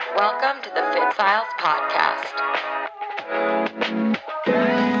Welcome to the Fit Files podcast.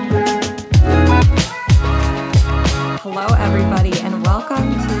 Hello, everybody, and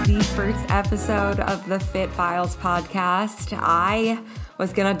welcome to the first episode of the Fit Files podcast. I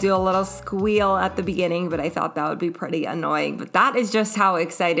was going to do a little squeal at the beginning, but I thought that would be pretty annoying. But that is just how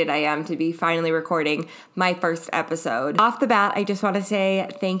excited I am to be finally recording my first episode. Off the bat, I just want to say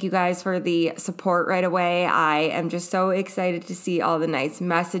thank you guys for the support right away. I am just so excited to see all the nice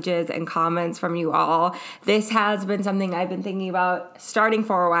messages and comments from you all. This has been something I've been thinking about starting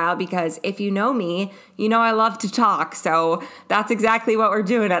for a while because if you know me, you know I love to talk. So that's exactly what we're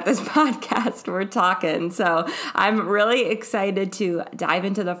doing at this podcast. We're talking. So I'm really excited to dive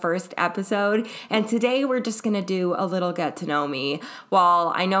into the first episode. And today we're just going to do a little get to know me.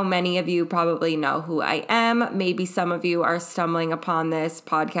 While I know many of you probably know who I am, maybe some of you are stumbling upon this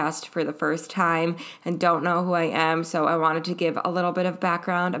podcast for the first time and don't know who I am. So I wanted to give a little bit of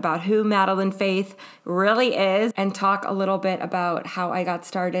background about who Madeline Faith really is and talk a little bit about how I got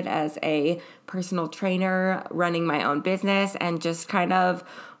started as a personal trainer, running my own business, and just kind of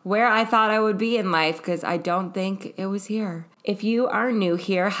where I thought I would be in life because I don't think it was here. If you are new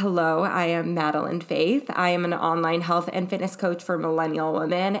here, hello, I am Madeline Faith. I am an online health and fitness coach for millennial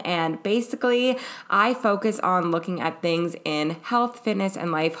women, and basically I focus on looking at things in health, fitness,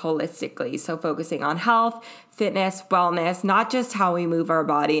 and life holistically. So focusing on health, fitness, wellness, not just how we move our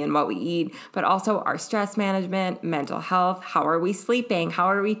body and what we eat, but also our stress management, mental health, how are we sleeping, how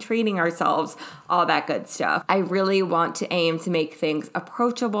are we treating ourselves, all that good stuff. I really want to aim to make things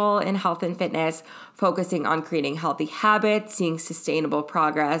approachable in health and fitness, focusing on creating healthy habits, seeing sustainable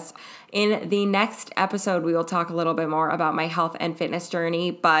progress. In the next episode, we will talk a little bit more about my health and fitness journey,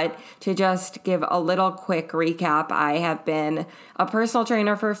 but to just give a little quick recap, I have been a personal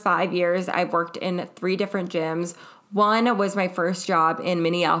trainer for 5 years. I've worked in 3 different gyms. One was my first job in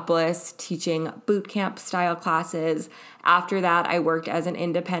Minneapolis, teaching boot camp style classes. After that, I worked as an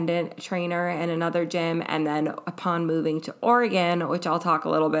independent trainer in another gym. And then upon moving to Oregon, which I'll talk a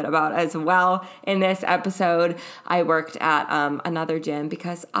little bit about as well in this episode, I worked at another gym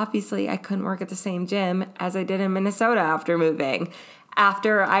because obviously I couldn't work at the same gym as I did in Minnesota after moving.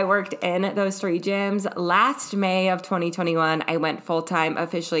 After I worked in those 3 gyms, last May of 2021, I went full-time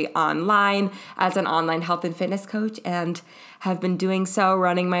officially online as an online health and fitness coach and have been doing so,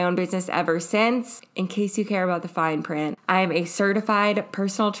 running my own business ever since. In case you care about the fine print, I am a certified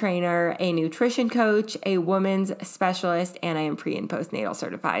personal trainer, a nutrition coach, a women's specialist, and I am pre- and postnatal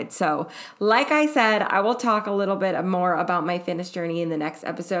certified. So like I said, I will talk a little bit more about my fitness journey in the next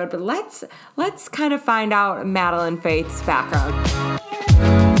episode, but let's kind of find out Madeline Faith's background.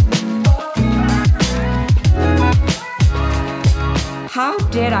 How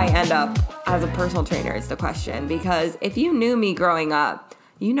did I end up as a personal trainer is the question, because if you knew me growing up,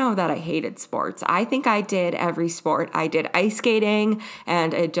 you know that I hated sports. I think I did every sport. I did ice skating,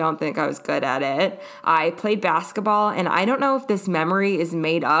 and I don't think I was good at it. I played basketball, and I don't know if this memory is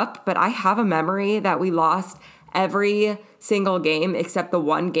made up, but I have a memory that we lost every single game except the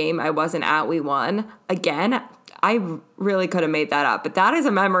one game I wasn't at, we won. Again, I really could have made that up, but that is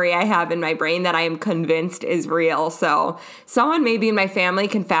a memory I have in my brain that I am convinced is real. So someone maybe in my family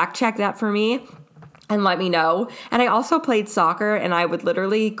can fact check that for me and let me know. And I also played soccer, and I would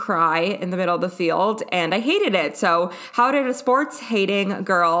literally cry in the middle of the field, and I hated it. So how did a sports hating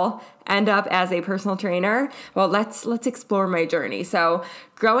girl end up as a personal trainer? Well, let's explore my journey. So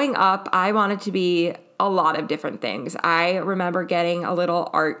growing up, I wanted to be a lot of different things. I remember getting a little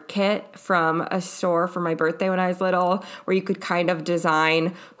art kit from a store for my birthday when I was little, where you could kind of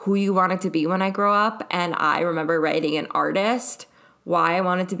design who you wanted to be when I grow up. And I remember writing an artist. Why I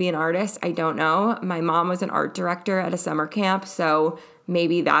wanted to be an artist, I don't know. My mom was an art director at a summer camp, so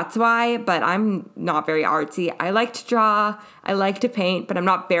maybe that's why, but I'm not very artsy. I like to draw, I like to paint, but I'm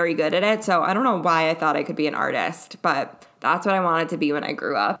not very good at it, so I don't know why I thought I could be an artist, but that's what I wanted to be when I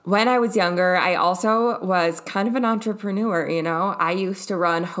grew up. When I was younger, I also was kind of an entrepreneur, you know. I used to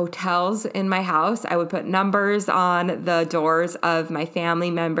run hotels in my house. I would put numbers on the doors of my family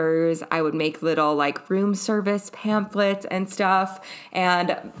members. I would make little like room service pamphlets and stuff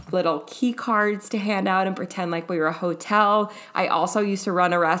and little key cards to hand out and pretend like we were a hotel. I also used to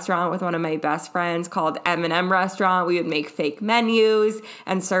run a restaurant with one of my best friends called M&M Restaurant. We would make fake menus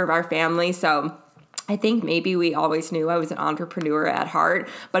and serve our family. So I think maybe we always knew I was an entrepreneur at heart,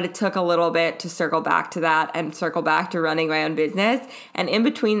 but it took a little bit to circle back to that and circle back to running my own business. And in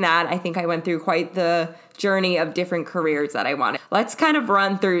between that, I think I went through quite the journey of different careers that I wanted. Let's kind of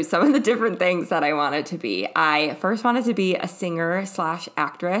run through some of the different things that I wanted to be. I first wanted to be a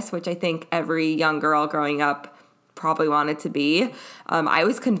singer/actress, which I think every young girl growing up probably wanted to be. I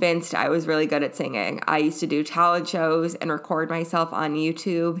was convinced I was really good at singing. I used to do talent shows and record myself on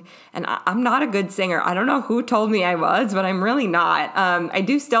YouTube, and I'm not a good singer. I don't know who told me I was, but I'm really not. I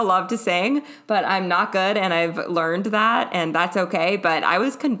do still love to sing, but I'm not good, and I've learned that, and that's okay. But I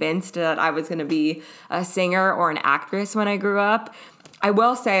was convinced that I was going to be a singer or an actress when I grew up. I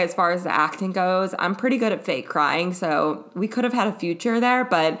will say, as far as the acting goes, I'm pretty good at fake crying, so we could have had a future there,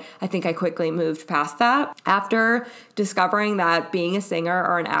 but I think I quickly moved past that. After discovering that being a singer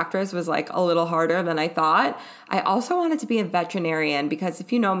or an actress was like a little harder than I thought, I also wanted to be a veterinarian because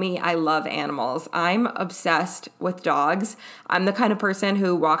if you know me, I love animals. I'm obsessed with dogs. I'm the kind of person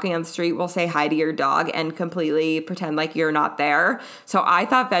who walking on the street will say hi to your dog and completely pretend like you're not there. So I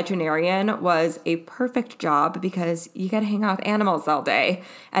thought veterinarian was a perfect job because you get to hang out with animals all day.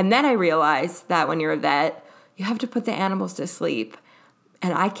 And then I realized that when you're a vet, you have to put the animals to sleep.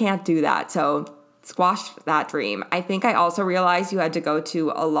 And I can't do that. So squashed that dream. I think I also realized you had to go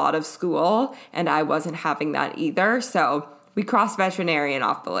to a lot of school, and I wasn't having that either. So we crossed veterinarian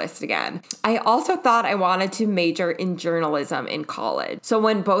off the list again. I also thought I wanted to major in journalism in college. So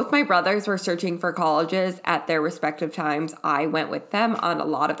when both my brothers were searching for colleges at their respective times, I went with them on a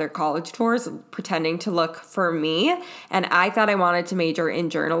lot of their college tours, pretending to look for me. And I thought I wanted to major in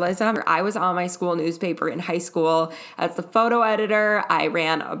journalism. I was on my school newspaper in high school as the photo editor. I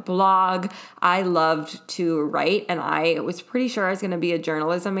ran a blog. I loved to write, and I was pretty sure I was going to be a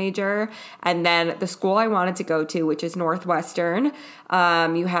journalism major. And then the school I wanted to go to, which is Northwestern,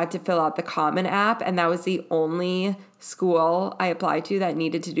 you had to fill out the Common App, and that was the only school I applied to that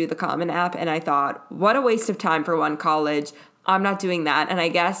needed to do the Common App, and I thought, what a waste of time for one college. I'm not doing that. And I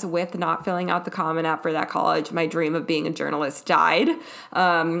guess with not filling out the Common App for that college, my dream of being a journalist died.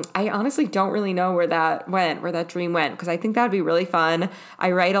 I honestly don't really know where that dream went, because I think that would be really fun.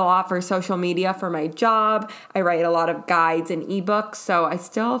 I write a lot for social media for my job. I write a lot of guides and ebooks, so I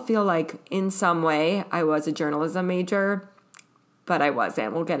still feel like in some way I was a journalism major, but I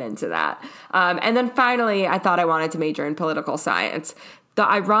wasn't. We'll get into that. And then finally, I thought I wanted to major in political science. The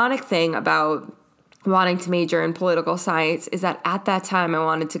ironic thing about wanting to major in political science is that at that time I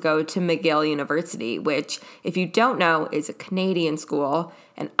wanted to go to McGill University, which, if you don't know, is a Canadian school,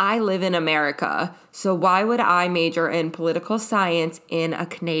 and I live in America. So why would I major in political science in a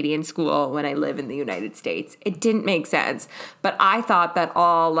Canadian school when I live in the United States? It didn't make sense. But I thought that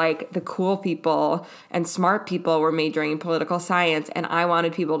all like the cool people and smart people were majoring in political science, and I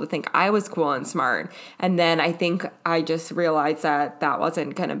wanted people to think I was cool and smart. And then I think I just realized that that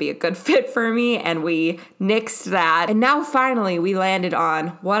wasn't going to be a good fit for me, and we nixed that. And now finally we landed on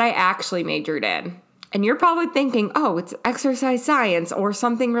what I actually majored in. And you're probably thinking, oh, it's exercise science or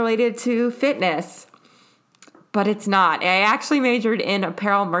something related to fitness. But it's not. I actually majored in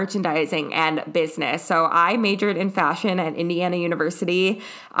apparel merchandising and business. So I majored in fashion at Indiana University.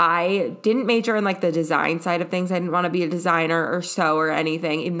 I didn't major in like the design side of things. I didn't want to be a designer or sew or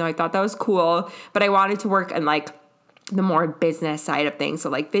anything, even though I thought that was cool. But I wanted to work in like the more business side of things. So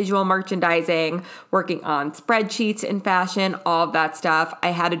like visual merchandising, working on spreadsheets in fashion, all of that stuff.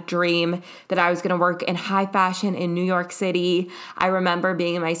 I had a dream that I was going to work in high fashion in New York City. I remember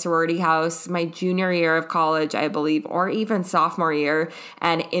being in my sorority house my junior year of college, I believe, or even sophomore year,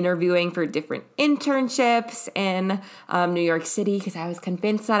 and interviewing for different internships in New York City because I was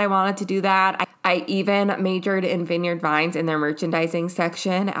convinced that I wanted to do that. I even majored in Vineyard Vines in their merchandising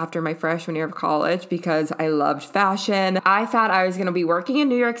section after my freshman year of college because I loved fashion. I thought I was going to be working in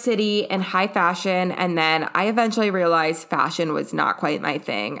New York City in high fashion, and then I eventually realized fashion was not quite my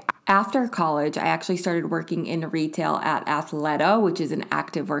thing. After college, I actually started working in retail at Athleta, which is an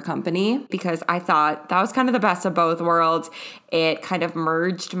activewear company, because I thought that was kind of the best of both worlds. It kind of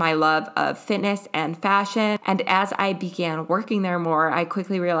merged my love of fitness and fashion. And as I began working there more, I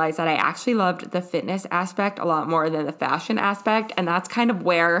quickly realized that I actually loved the fitness aspect a lot more than the fashion aspect. And that's kind of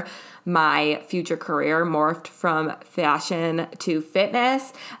where my future career morphed from fashion to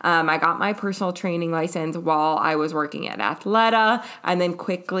fitness. I got my personal training license while I was working at Athleta, and then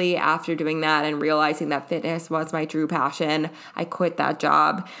quickly after doing that and realizing that fitness was my true passion, I quit that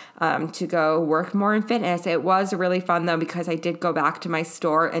job to go work more in fitness. It was really fun though, because I did go back to my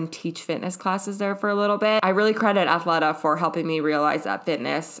store and teach fitness classes there for a little bit. I really credit Athleta for helping me realize that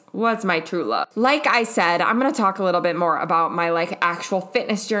fitness was my true love. Like I said, I'm going to talk a little bit more about my actual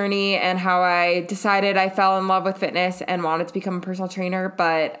fitness journey and how I decided I fell in love with fitness and wanted to become a personal trainer,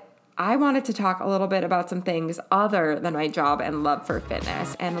 but I wanted to talk a little bit about some things other than my job and love for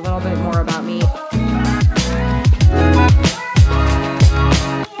fitness, and a little bit more about me.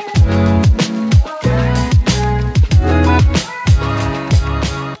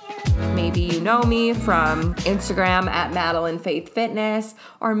 Maybe you you know me from Instagram at Madeline Faith Fitness,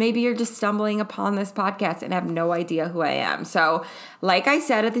 or maybe you're just stumbling upon this podcast and have no idea who I am. So, like I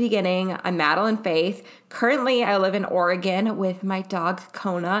said at the beginning, I'm Madeline Faith. Currently, I live in Oregon with my dog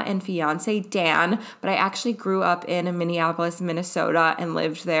Kona and fiance Dan, but I actually grew up in Minneapolis, Minnesota, and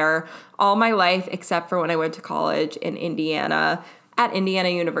lived there all my life except for when I went to college in Indiana at Indiana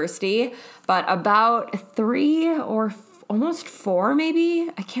University. But about 3 or almost 4 maybe,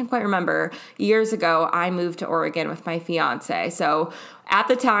 I can't quite remember, years ago, I moved to Oregon with my fiance. So at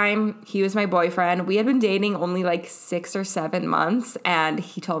the time, he was my boyfriend. We had been dating only like 6 or 7 months, and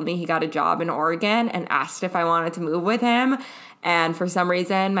he told me he got a job in Oregon and asked if I wanted to move with him. And for some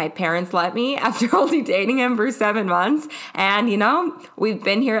reason, my parents let me after only dating him for 7 months. And, we've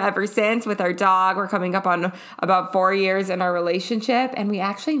been here ever since with our dog. We're coming up on about 4 years in our relationship. And we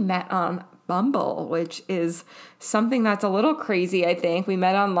actually met on Bumble, which is something that's a little crazy, I think. We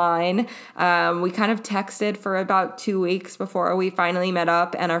met online. We kind of texted for about 2 weeks before we finally met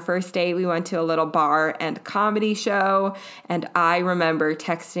up. And our first date, we went to a little bar and comedy show. And I remember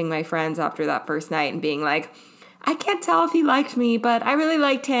texting my friends after that first night and being like, I can't tell if he liked me, but I really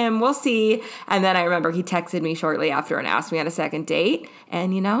liked him. We'll see. And then I remember he texted me shortly after and asked me on a second date.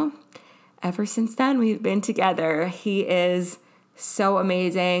 And, ever since then, we've been together. He is so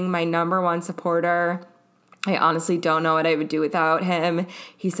amazing, my number one supporter. I honestly don't know what I would do without him.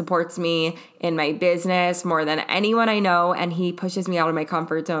 He supports me in my business more than anyone I know, and he pushes me out of my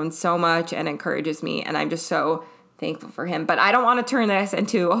comfort zone so much and encourages me, and I'm just so thankful for him. But I don't want to turn this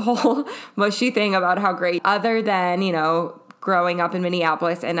into a whole mushy thing about how great, other than, growing up in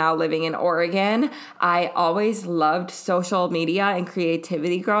Minneapolis and now living in Oregon, I always loved social media and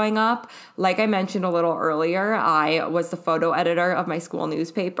creativity growing up. Like I mentioned a little earlier, I was the photo editor of my school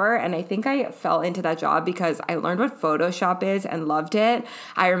newspaper, and I think I fell into that job because I learned what Photoshop is and loved it.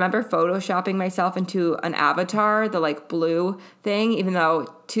 I remember Photoshopping myself into an avatar, the blue thing, even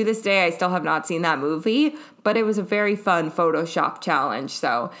though to this day I still have not seen that movie, but it was a very fun Photoshop challenge.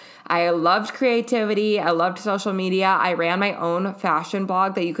 So I loved creativity. I loved social media. I ran my own fashion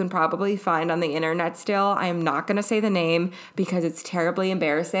blog that you can probably find on the internet still. I am not going to say the name because it's terribly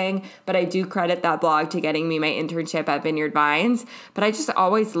embarrassing, but I do credit that blog to getting me my internship at Vineyard Vines. But I just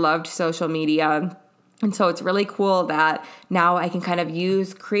always loved social media. And so it's really cool that now I can kind of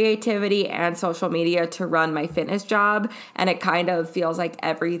use creativity and social media to run my fitness job. And it kind of feels like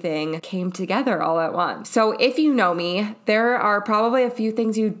everything came together all at once. So if you know me, there are probably a few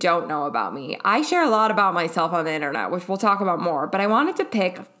things you don't know about me. I share a lot about myself on the internet, which we'll talk about more. But I wanted to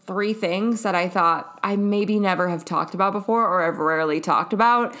pick 3 things that I thought I maybe never have talked about before or have rarely talked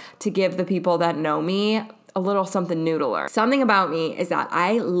about to give the people that know me a little something new to learn. Something about me is that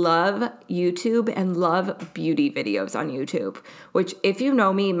I love YouTube and love beauty videos on YouTube, which if you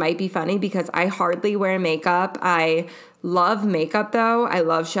know me might be funny because I hardly wear makeup. I love makeup though. I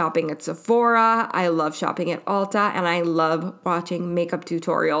love shopping at Sephora. I love shopping at Ulta, and I love watching makeup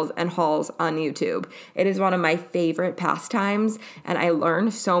tutorials and hauls on YouTube. It is one of my favorite pastimes, and I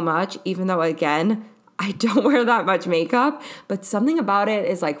learn so much, even though again, I don't wear that much makeup, but something about it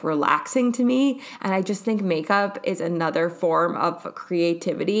is relaxing to me. And I just think makeup is another form of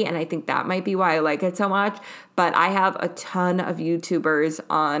creativity. And I think that might be why I like it so much. But I have a ton of YouTubers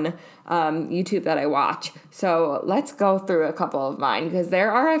on YouTube that I watch. So let's go through a couple of mine because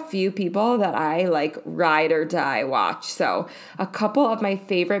there are a few people that I ride or die watch. So a couple of my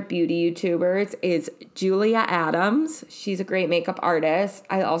favorite beauty YouTubers is Julia Adams. She's a great makeup artist.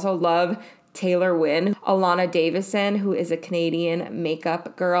 I also love Taylor Wynn, Alana Davison, who is a Canadian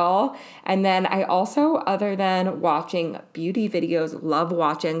makeup girl. And then I also, other than watching beauty videos, love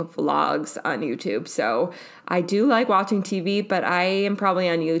watching vlogs on YouTube. So I do like watching TV, but I am probably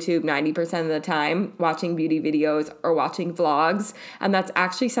on YouTube 90% of the time watching beauty videos or watching vlogs. And that's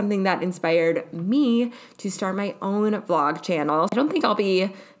actually something that inspired me to start my own vlog channel. I don't think I'll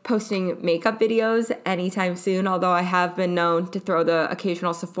be posting makeup videos anytime soon, although I have been known to throw the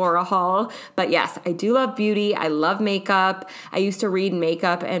occasional Sephora haul. But yes, I do love beauty. I love makeup. I used to read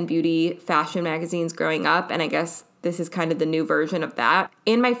makeup and beauty fashion magazines growing up, and I guess this is kind of the new version of that.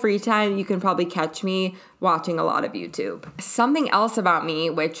 In my free time, you can probably catch me watching a lot of YouTube. Something else about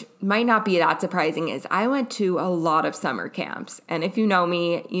me, which might not be that surprising, is I went to a lot of summer camps. And if you know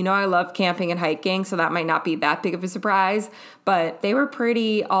me, you know I love camping and hiking, so that might not be that big of a surprise, but they were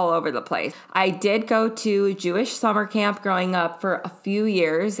pretty all over the place. I did go to Jewish summer camp growing up for a few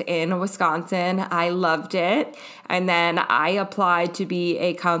years in Wisconsin. I loved it. And then I applied to be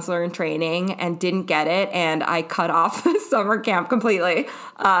a counselor in training and didn't get it, and I cut off the summer camp completely.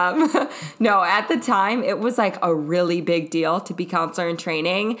 No, at the time, it was like a really big deal to be counselor in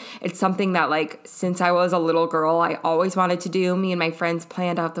training. It's something that like since I was a little girl, I always wanted to do. Me and my friends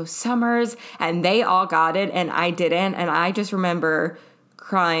planned out those summers and they all got it and I didn't. And I just remember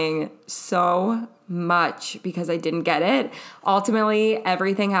crying so much because I didn't get it. Ultimately,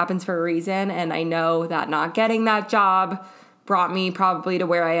 everything happens for a reason. And I know that not getting that job brought me probably to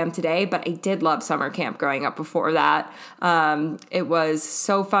where I am today, but I did love summer camp growing up before that. It was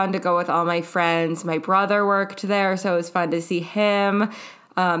so fun to go with all my friends. My brother worked there, so it was fun to see him.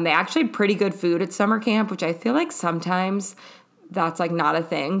 They actually had pretty good food at summer camp, which I feel like sometimes that's like not a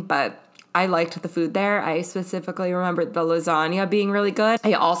thing, but I liked the food there. I specifically remember the lasagna being really good.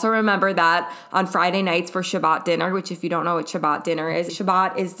 I also remember that on Friday nights for Shabbat dinner, which if you don't know what Shabbat dinner is,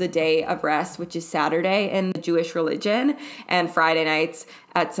 Shabbat is the day of rest, which is Saturday in the Jewish religion. And Friday nights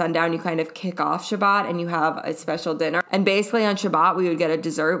at sundown, you kind of kick off Shabbat and you have a special dinner. And basically on Shabbat, we would get a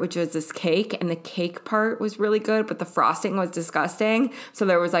dessert, which was this cake. And the cake part was really good, but the frosting was disgusting. So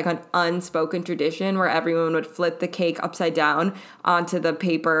there was like an unspoken tradition where everyone would flip the cake upside down onto the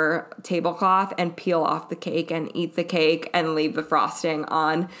paper tablecloth and peel off the cake and eat the cake and leave the frosting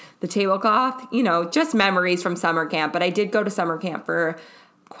on the tablecloth. You know, just memories from summer camp. But I did go to summer camp for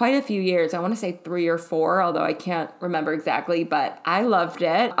quite a few years. I want to say 3 or 4, although I can't remember exactly, but I loved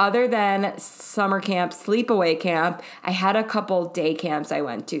it. Other than summer camp, sleepaway camp, I had a couple day camps I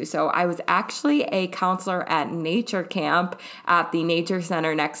went to. So I was actually a counselor at nature camp at the nature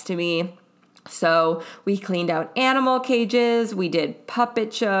center next to me. So we cleaned out animal cages, we did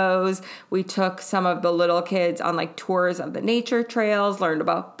puppet shows, we took some of the little kids on like tours of the nature trails, learned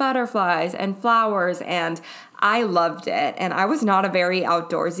about butterflies and flowers, and I loved it. And I was not a very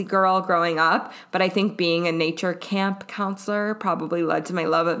outdoorsy girl growing up, but I think being a nature camp counselor probably led to my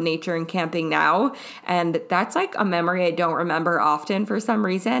love of nature and camping now. And that's like a memory I don't remember often for some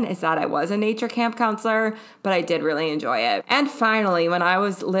reason, is that I was a nature camp counselor, but I did really enjoy it. And finally, when I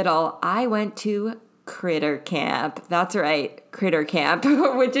was little, I went to critter camp. That's right, critter camp,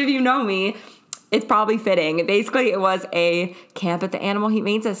 which if you know me, it's probably fitting. Basically, it was a camp at the Animal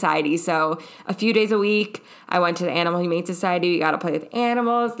Humane Society. So a few days a week, I went to the Animal Humane Society. We got to play with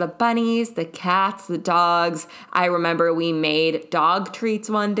animals, the bunnies, the cats, the dogs. I remember we made dog treats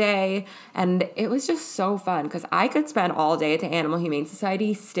one day, and it was just so fun because I could spend all day at the Animal Humane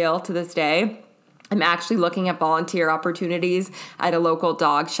Society still to this day. I'm actually looking at volunteer opportunities at a local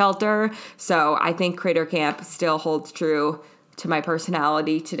dog shelter. So I think Critter Camp still holds true to my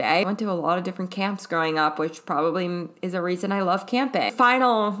personality today. I went to a lot of different camps growing up, which probably is a reason I love camping.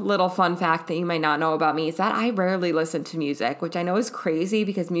 Final little fun fact that you might not know about me is that I rarely listen to music, which I know is crazy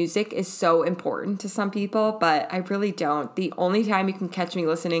because music is so important to some people, but I really don't. The only time you can catch me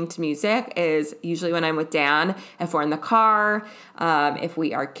listening to music is usually when I'm with Dan, if we're in the car, if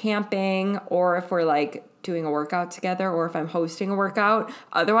we are camping, or if we're like doing a workout together, or if I'm hosting a workout.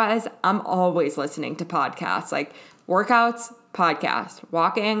 Otherwise, I'm always listening to podcasts, like workouts, podcast,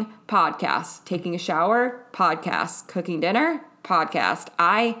 walking, podcast, taking a shower, podcast, cooking dinner, podcast.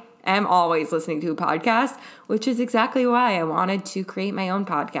 I am always listening to a podcast, which is exactly why I wanted to create my own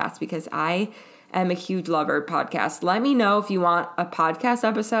podcast, because I am a huge lover of podcasts. Let me know if you want a podcast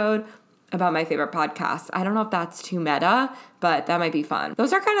episode about my favorite podcasts. I don't know if that's too meta, but that might be fun.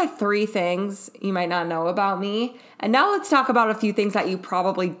 Those are kind of 3 things you might not know about me. And now let's talk about a few things that you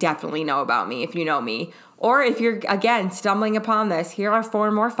probably definitely know about me if you know me. Or if you're, again, stumbling upon this, here are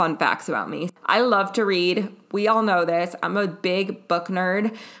 4 more fun facts about me. I love to read. We all know this. I'm a big book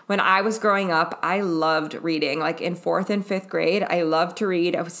nerd. When I was growing up, I loved reading. Like in 4th and 5th grade, I loved to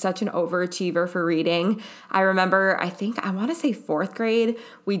read. I was such an overachiever for reading. I remember, I want to say 4th grade,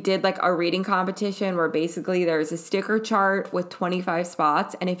 we did like a reading competition where basically there's a sticker chart with 25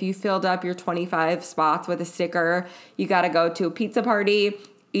 spots. And if you filled up your 25 spots with a sticker, you got to go to a pizza party.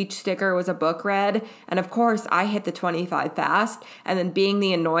 Each sticker was a book read. And of course, I hit the 25 fast. And then being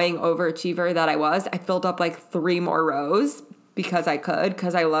the annoying overachiever that I was, I filled up like 3 more rows because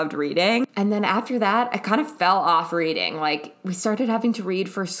I loved reading. And then after that, I kind of fell off reading. Like we started having to read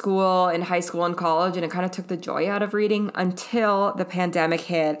for school in high school and college, and it kind of took the joy out of reading until the pandemic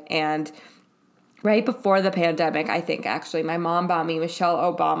hit. And right before the pandemic, I think actually, my mom bought me Michelle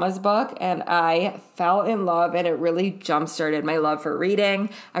Obama's book and I fell in love, and it really jump-started my love for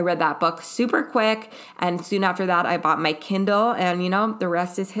reading. I read that book super quick, and soon after that, I bought my Kindle, and the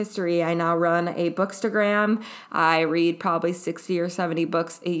rest is history. I now run a Bookstagram. I read probably 60 or 70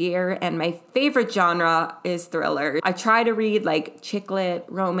 books a year, and my favorite genre is thriller. I try to read like chick lit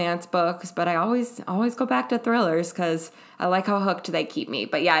romance books, but I always go back to thrillers because I like how hooked they keep me.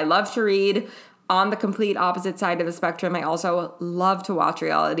 But yeah, I love to read. On the complete opposite side of the spectrum, I also love to watch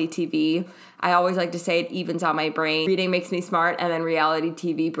reality TV. I always like to say it evens out my brain. Reading makes me smart, and then reality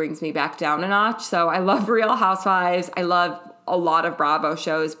TV brings me back down a notch. So I love Real Housewives. I love a lot of Bravo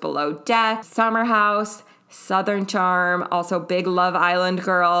shows, Below Deck, Summer House, Southern Charm, also big Love Island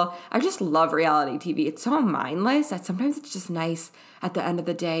girl. I just love reality TV. It's so mindless that sometimes it's just nice at the end of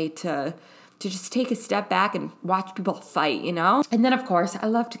the day to just take a step back and watch people fight, you know? And then, of course, I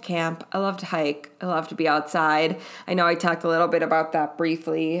love to camp. I love to hike. I love to be outside. I know I talked a little bit about that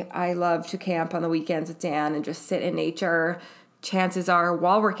briefly. I love to camp on the weekends with Dan and just sit in nature. Chances are,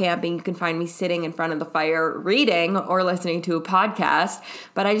 while we're camping, you can find me sitting in front of the fire reading or listening to a podcast.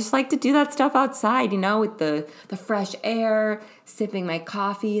 But I just like to do that stuff outside, you know, with the fresh air, sipping my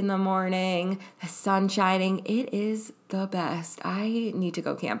coffee in the morning, the sun shining. It is the best. I need to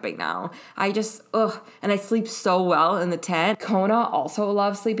go camping now. And I sleep so well in the tent. Kona also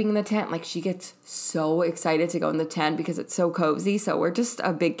loves sleeping in the tent. Like, she gets so excited to go in the tent because it's so cozy. So we're just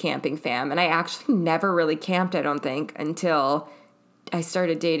a big camping fam. And I actually never really camped, I don't think, until I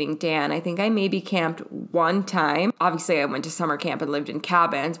started dating Dan. I think I maybe camped one time. Obviously, I went to summer camp and lived in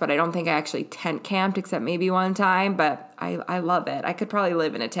cabins, but I don't think I actually tent camped except maybe one time. But I love it. I could probably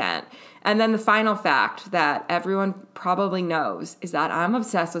live in a tent. And then the final fact that everyone probably knows is that I'm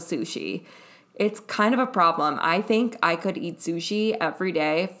obsessed with sushi. It's kind of a problem. I think I could eat sushi every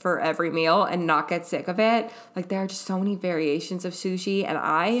day for every meal and not get sick of it. Like, there are just so many variations of sushi, and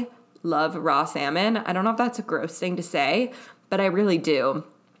I love raw salmon. I don't know if that's a gross thing to say, but I really do.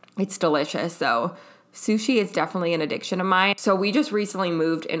 It's delicious. So sushi is definitely an addiction of mine. So we just recently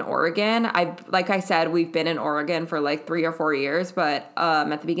moved in Oregon. Like I said, we've been in Oregon for like 3 or 4 years, but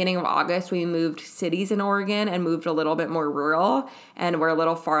at the beginning of August, we moved cities in Oregon and moved a little bit more rural, and we're a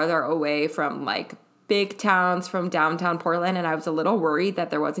little farther away from like big towns from downtown Portland, and I was a little worried that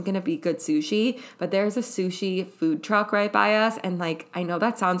there wasn't going to be good sushi, but there's a sushi food truck right by us, and like, I know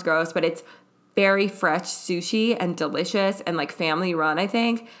that sounds gross, but it's very fresh sushi and delicious and like family run, I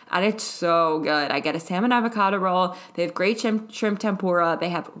think. And it's so good. I get a salmon avocado roll. They have great shrimp tempura. They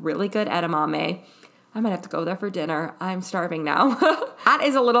have really good edamame. I might have to go there for dinner. I'm starving now. That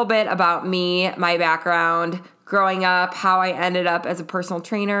is a little bit about me, my background, growing up, how I ended up as a personal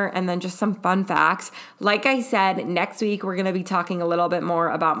trainer, and then just some fun facts. Like I said, next week we're going to be talking a little bit more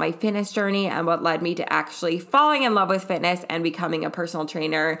about my fitness journey and what led me to actually falling in love with fitness and becoming a personal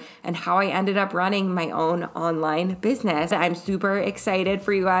trainer, and how I ended up running my own online business. I'm super excited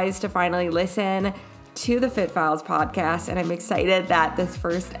for you guys to finally listen to the Fit Files podcast, and I'm excited that this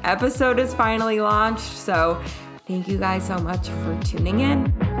first episode is finally launched. So thank you guys so much for tuning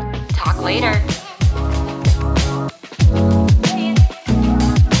in. Talk later.